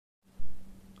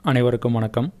அனைவருக்கும்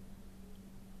வணக்கம்.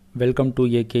 Welcome to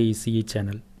AKECE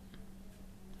channel.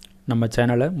 நம்ம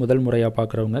சேனலை முதல் முறையாக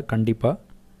பார்க்குறவங்க கண்டிப்பாக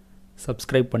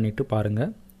சப்ஸ்கிரைப் பண்ணிவிட்டு பாருங்கள்.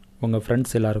 உங்கள்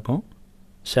ஃப்ரெண்ட்ஸ் எல்லாருக்கும்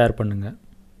ஷேர் பண்ணுங்கள்.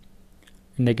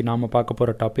 இன்றைக்கி நாம் பார்க்க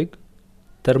போகிற topic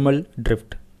thermal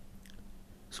drift.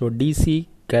 So DC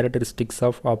characteristics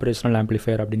of operational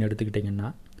amplifier அப்படின்னு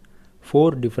எடுத்துக்கிட்டிங்கன்னா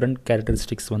 4 டிஃப்ரெண்ட்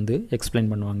கேரக்டரிஸ்டிக்ஸ்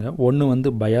எக்ஸ்பிளைன் பண்ணுவாங்க.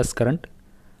 ஒன்று bias current,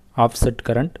 offset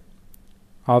current,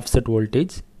 offset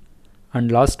voltage and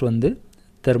last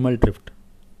thermal drift.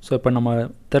 So இப்போ நம்ம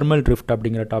தெர்மல் ட்ரிஃப்ட்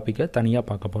அப்படிங்கிற டாப்பிக்கை தனியாக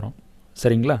பார்க்க போகிறோம்.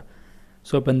 சரிங்களா?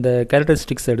 ஸோ இப்போ இந்த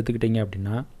கேரக்டரிஸ்டிக்ஸ் எடுத்துக்கிட்டிங்க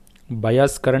அப்படின்னா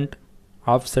bias current,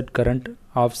 offset current,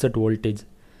 offset voltage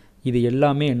இது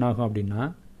எல்லாமே என்னாகும் அப்படின்னா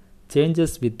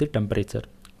changes with temperature.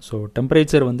 So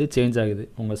temperature change ஆகுது.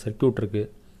 உங்கள் சர்க்யூட் இருக்குது,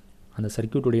 அந்த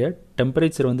சர்க்யூட்டுடைய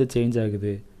டெம்பரேச்சர் சேஞ்ச்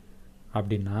ஆகுது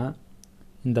அப்படின்னா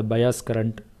இந்த bias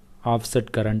current,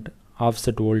 offset current,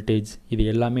 offset voltage இது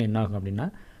எல்லாமே என்னாகும் அப்படின்னா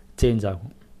சேஞ்ச்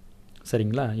ஆகும்.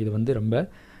 சரிங்களா? இது ரொம்ப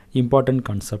இம்பார்ட்டண்ட்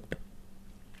கான்செப்ட்.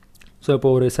 ஸோ இப்போ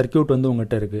ஒரு சர்க்யூட்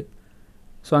உங்கள்கிட்ட இருக்குது.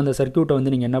 ஸோ அந்த சர்க்யூட்டை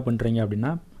நீங்கள் என்ன பண்ணுறீங்க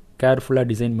அப்படின்னா கேர்ஃபுல்லாக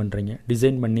டிசைன் பண்ணுறீங்க.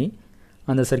 டிசைன் பண்ணி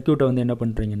அந்த சர்க்யூட்டை என்ன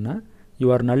பண்ணுறீங்கன்னா you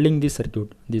are நல்லிங் the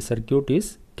circuit. The circuit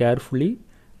is carefully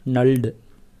நல்டு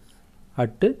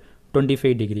at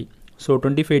 25 degree. So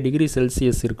 25 degree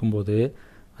Celsius இருக்கும்போது,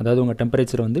 அதாவது உங்கள்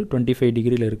டெம்பரேச்சர் 25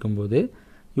 டிகிரியில் இருக்கும்போது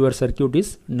யுவர் சர்க்யூட் இஸ்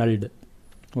நல்டு.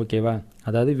 ஓகேவா?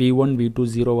 அதாவது V1 V2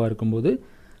 0வாக இருக்கும்போது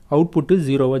அவுட்புட்டு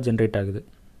 0வாக ஜென்ரேட் ஆகுது.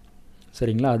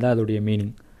 சரிங்களா? அதுதான் அதோடைய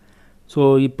மீனிங். ஸோ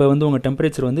இப்போ உங்கள்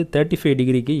டெம்பரேச்சர் 35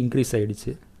 டிகிரிக்கு இன்க்ரீஸ்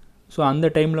ஆகிடுச்சு. ஸோ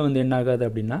அந்த டைமில் என்ன ஆகாது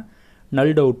அப்படின்னா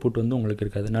நல்டு அவுட்புட் உங்களுக்கு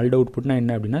இருக்காது. நல்டு அவுட்புட்னா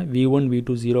என்ன அப்படின்னா V1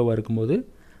 V2 0வாக இருக்கும்போது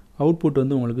அவுட்புட்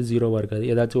உங்களுக்கு 0வாக இருக்காது.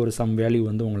 ஏதாச்சும் ஒரு சம் வேல்யூ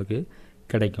உங்களுக்கு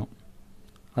கிடைக்கும்.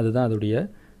 அதுதான் அதோடைய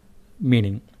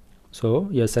meaning. So,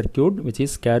 a circuit which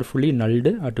is carefully nulled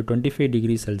at 25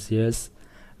 degrees Celsius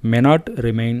may not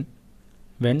remain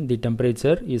when the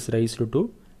temperature is raised to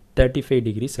 35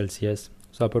 degrees Celsius.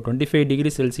 So, அப்போ 25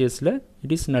 degree Celsiusல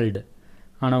it is nulled.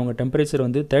 ஆனால் உங்கள் டெம்பரேச்சர்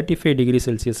 35 degree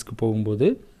Celsiusக்கு போகும்போது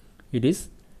it is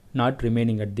not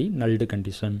remaining at the nulled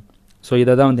condition. So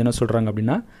இதை தான் என்ன சொல்கிறாங்க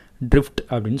அப்படின்னா drift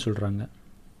அப்படின்னு சொல்கிறாங்க.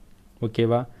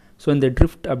 ஓகேவா? ஸோ இந்த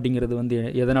ட்ரிஃப்ட் அப்படிங்கிறது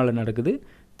எதனால் நடக்குது?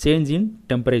 Change in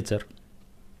temperature.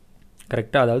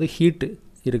 கரெக்டாக, அதாவது ஹீட்டு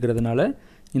இருக்கிறதுனால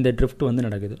இந்த ட்ரிஃப்ட்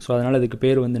நடக்குது. ஸோ அதனால் அதுக்கு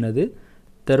பேர் என்னது?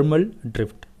 Thermal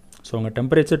drift. ஸோ உங்கள்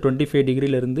டெம்பரேச்சர் 25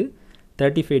 டிகிரியிலேருந்து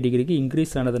 35 டிகிரிக்கு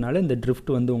இன்க்ரீஸ் ஆனதுனால இந்த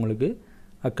ட்ரிஃப்ட் உங்களுக்கு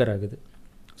அக்கர் ஆகுது.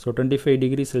 ஸோ 25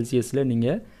 டிகிரி செல்சியஸில்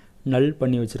நீங்கள் நல்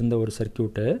பண்ணி வச்சுருந்த ஒரு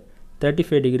சர்க்யூட்டு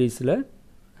 35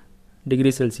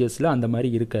 டிகிரி செல்சியஸில் அந்த மாதிரி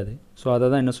இருக்காது. ஸோ அதை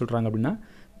தான் என்ன சொல்கிறாங்க அப்படின்னா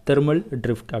தெர்மல்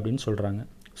ட்ரிஃப்ட் அப்படின்னு சொல்கிறாங்க.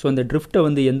 ஸோ இந்த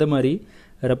ட்ரிஃப்ட்டை எந்த மாதிரி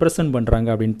ரெப்ரசன்ட் பண்ணுறாங்க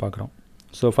அப்படின்னு பார்க்குறோம்.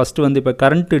 ஸோ ஃபஸ்ட்டு இப்போ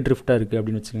கரண்ட்டு ட்ரிஃப்டாக இருக்குது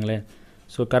அப்படின்னு வச்சுக்கோங்களேன்.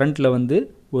 ஸோ கரண்ட்டில்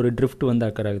ஒரு ட்ரிஃப்ட்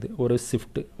அக்கர் ஆகுது, ஒரு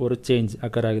ஷிஃப்ட், ஒரு சேஞ்ச்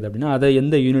அக்கர் ஆகுது அப்படின்னா அதை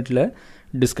எந்த யூனிட்டில்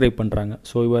டிஸ்கிரைப் பண்ணுறாங்க?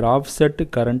 So your offset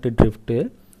current drift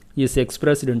is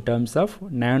expressed in terms of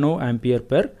nano ampere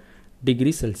per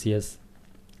degree Celsius.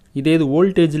 இதே இது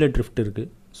வோல்டேஜில் ட்ரிஃப்ட் இருக்குது.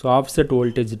 So offset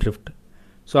voltage drift.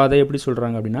 So அதை எப்படி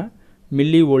சொல்கிறாங்க அப்படின்னா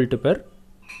milli volt per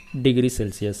degree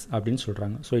Celsius அப்படின்னு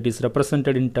சொல்கிறாங்க. So it is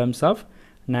represented in terms of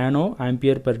nano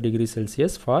ampere per degree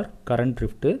Celsius for current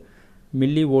drift,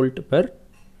 milli volt per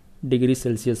degree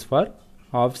Celsius for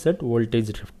offset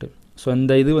voltage drift. So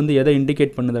இந்த இது எதை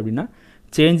indicate பண்ணுது அப்படின்னா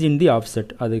change in the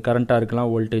offset. அது கரண்ட்டாக இருக்கலாம்,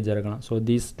 வோல்டேஜாக இருக்கலாம். So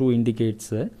these two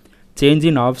indicates change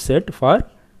in offset for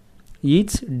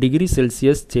each degree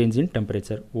Celsius change in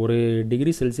temperature. ஒரு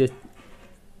டிகிரி செல்சியஸ்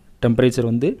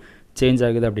டெம்பரேச்சர் சேஞ்ச்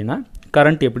ஆகுது அப்படின்னா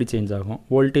கரண்ட் எப்படி சேஞ்ச் ஆகும்,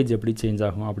 வோல்டேஜ் எப்படி சேஞ்ச்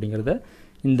ஆகும் அப்படிங்கிறத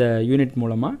இந்த யூனிட்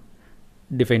மூலமாக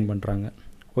டிஃபைன் பண்ணுறாங்க.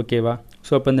 ஓகேவா?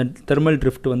 ஸோ அப்போ இந்த தெர்மல்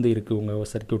ட்ரிஃப்ட் இருக்குது உங்கள்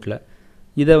சர்க்யூட்டில்.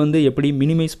 இதை எப்படி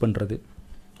மினிமைஸ் பண்ணுறது?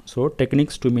 So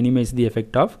techniques to minimise the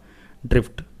effect of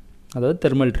drift, அதாவது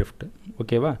தெர்மல் ட்ரிஃப்ட்.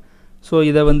 ஓகேவா? ஸோ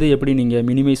இதை எப்படி நீங்கள்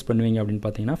மினிமைஸ் பண்ணுவீங்க அப்படின்னு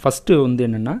பார்த்தீங்கன்னா ஃபஸ்ட்டு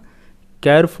என்னென்னா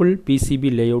careful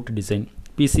PCB layout design.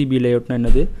 PCB லேஅவுட்னா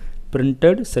என்னது?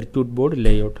 Printed circuit board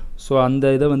layout. So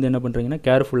அந்த இதை என்ன பண்ணுறீங்கன்னா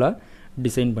கேர்ஃபுல்லாக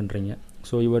டிசைன் பண்ணுறீங்க.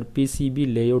 So your PCB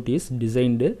layout is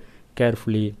designed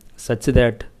carefully such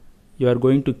that you are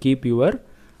going to keep your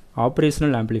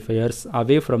operational amplifiers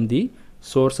away from the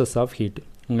sources of heat.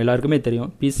 உங்கள் எல்லாருக்குமே தெரியும்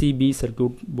PCB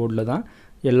சர்க்யூட் போர்டில் தான்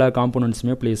எல்லா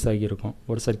காம்போனன்ட்ஸுமே ப்ளேஸ் ஆகியிருக்கும்.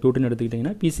 ஒரு சர்க்யூட்டுன்னு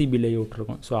எடுத்துக்கிட்டிங்கன்னா PCB லேஅவுட்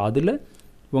இருக்கும். ஸோ அதில்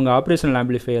உங்கள் ஆப்ரேஷனல்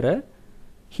ஆம்ப்ளிஃபையரை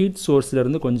ஹீட்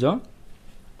சோர்ஸ்லேருந்து கொஞ்சம்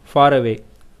ஃபார் அவே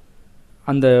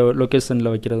அந்த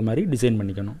லொக்கேஷனில் வைக்கிறது மாதிரி டிசைன்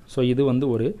பண்ணிக்கணும். ஸோ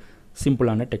இது ஒரு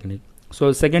சிம்பிளான டெக்னிக். ஸோ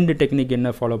செகண்ட் டெக்னிக் என்ன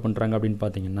ஃபாலோ பண்ணுறாங்க அப்படின்னு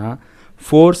பார்த்தீங்கன்னா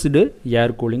ஃபோர்ஸ்டு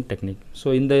ஏர் கூலிங் டெக்னிக். ஸோ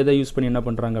இந்த இதை யூஸ் பண்ணி என்ன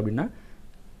பண்ணுறாங்க அப்படின்னா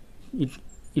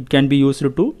it can be used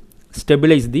to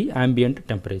stabilise the ambient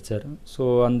temperature. So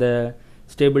அந்த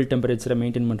ஸ்டேபிள் டெம்பரேச்சரை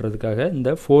மெயின்டைன் பண்ணுறதுக்காக இந்த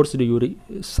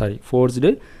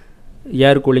ஃபோர்ஸ்டு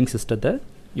ஏர் கூலிங் சிஸ்டத்தை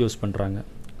யூஸ் பண்ணுறாங்க.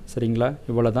 சரிங்களா?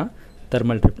 இவ்வளோ தான்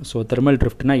தெர்மல் ட்ரிஃப்ட். ஸோ தெர்மல்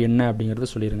ட்ரிஃப்ட்னா என்ன அப்படிங்கிறத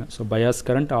சொல்லிடுங்க. So bias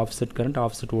current,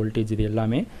 offset voltage இது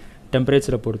எல்லாமே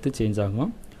டெம்பரேச்சரை பொறுத்து சேஞ்ச்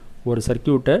ஆகும். ஒரு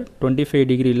சர்க்யூட்டை 25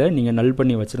 டிகிரியில் நீங்கள் நல்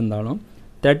பண்ணி வச்சுருந்தாலும்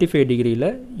 35 டிகிரியில்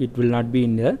it will not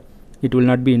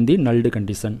be in the நல்டு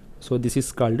condition. So this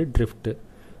is called drift.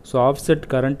 So offset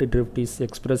current drift is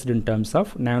expressed in terms of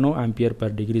nano ampere per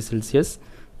degree Celsius.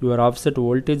 Your offset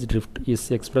voltage drift is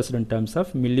expressed in terms of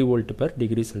millivolt per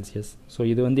degree Celsius. So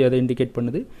இது வந்து எதை indicate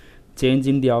பண்ணுது? Change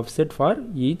in the offset for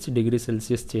each degree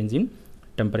Celsius change in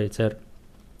temperature.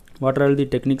 What are all the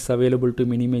techniques available to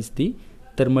minimize the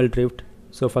thermal drift?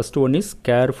 So first one is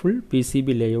careful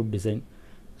PCB layout design.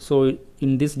 So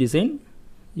in this design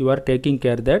you are taking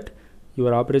care that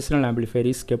your operational amplifier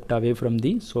is kept away from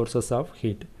the sources of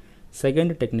heat. Second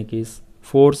technique is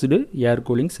forced air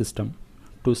cooling system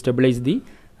to stabilize the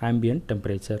ambient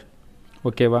temperature.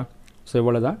 ஓகேவா? So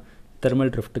இவ்வளோ தான்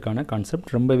thermal ட்ரிஃப்ட்டுக்கான concept.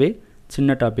 ரொம்பவே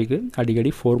சின்ன topic,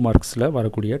 அடிக்கடி 4 மார்க்ஸில்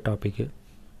வரக்கூடிய topic.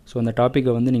 So அந்த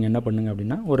டாப்பிக்கை வந்து நீங்கள் என்ன பண்ணுங்கள்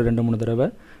அப்படின்னா ஒரு 2-3 தடவை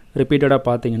ரிப்பீட்டடாக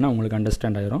பார்த்தீங்கன்னா உங்களுக்கு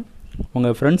அண்டர்ஸ்டாண்ட் ஆகிரும்.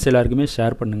 உங்கள் ஃப்ரெண்ட்ஸ் எல்லாருக்குமே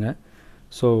ஷேர் பண்ணுங்கள்.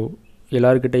 ஸோ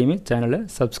எல்லாருக்கிட்டையுமே சேனலை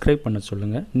சப்ஸ்கிரைப் பண்ண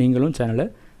சொல்லுங்கள். நீங்களும் சேனலை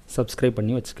சப்ஸ்கிரைப்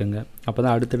பண்ணி வச்சுக்கோங்க. அப்போ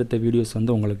தான் அடுத்தடுத்த வீடியோஸ்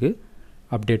வந்து உங்களுக்கு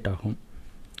அப்டேட் ஆகும்.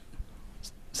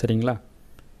 சரிங்களா?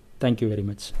 Thank you very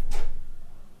much.